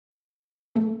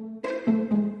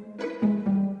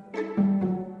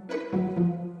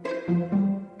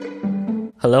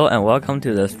Hello and welcome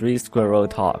to the Three Squirrels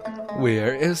Talk.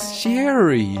 Where is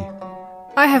Sherry?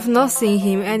 I have not seen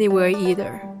him anywhere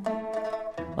either.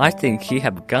 I think he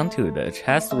have gone to the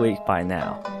chess week by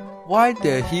now. Why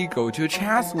did he go to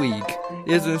chess week?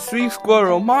 Isn't Three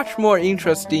Squirrels much more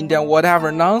interesting than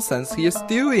whatever nonsense he is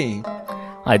doing?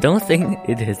 I don't think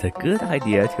it is a good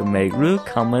idea to make rude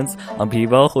comments on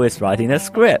people who is writing a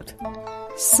script.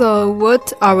 So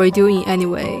what are we doing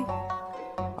anyway?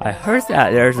 I heard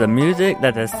that there's a music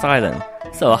that is silent,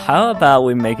 so how about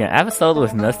we make an episode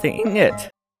with nothing in it?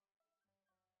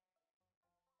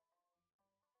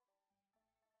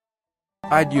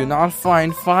 I do not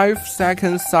find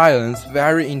 5-second silence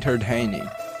very entertaining.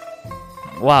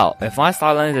 Wow, if my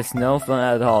silence is no fun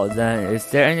at all, then is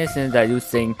there anything that you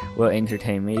think will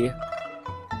entertain me?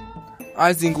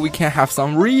 I think we can have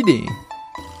some reading.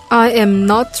 I am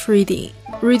not reading.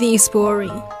 Reading is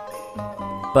boring.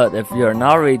 But if you're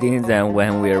not reading, then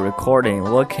when we're recording,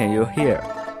 what can you hear?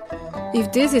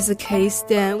 If this is the case,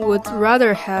 then would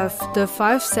rather have the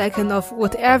 5 seconds of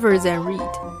whatever than read.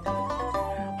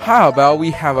 How about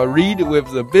we have a read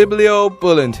with the Biblio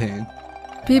Bulletin?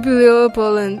 Biblio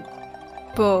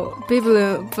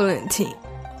Bulletin.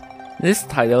 This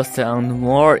title sounds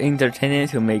more entertaining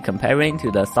to me comparing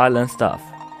to the silent stuff.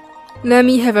 Let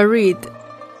me have a read.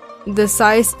 The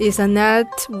Size is a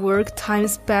Network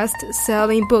Times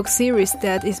best-selling book series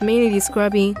that is mainly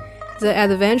describing the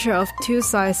adventure of two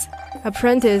Size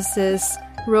apprentices,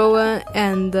 Rowan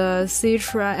and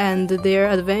Citra, and their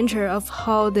adventure of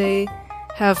how they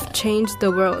have changed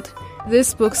the world.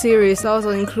 This book series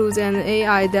also includes an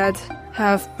AI that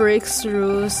have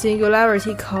breakthrough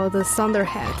singularity called the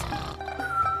Thunderhead.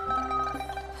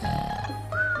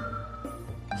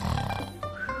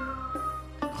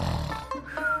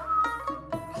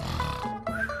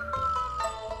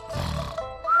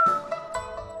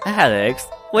 Alex,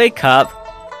 wake up!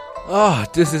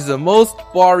 This is the most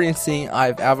boring thing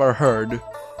I've ever heard.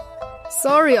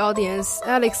 Sorry, audience.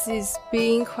 Alex is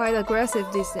being quite aggressive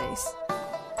these days.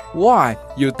 Why,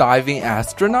 you diving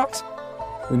astronaut?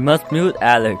 We must mute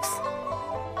Alex.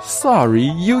 Sorry,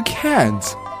 you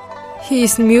can't. He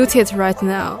is muted right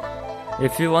now.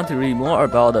 If you want to read more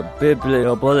about the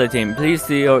Biblio Bulletin, please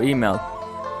see your email.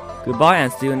 Goodbye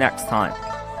and see you next time.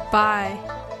 Bye.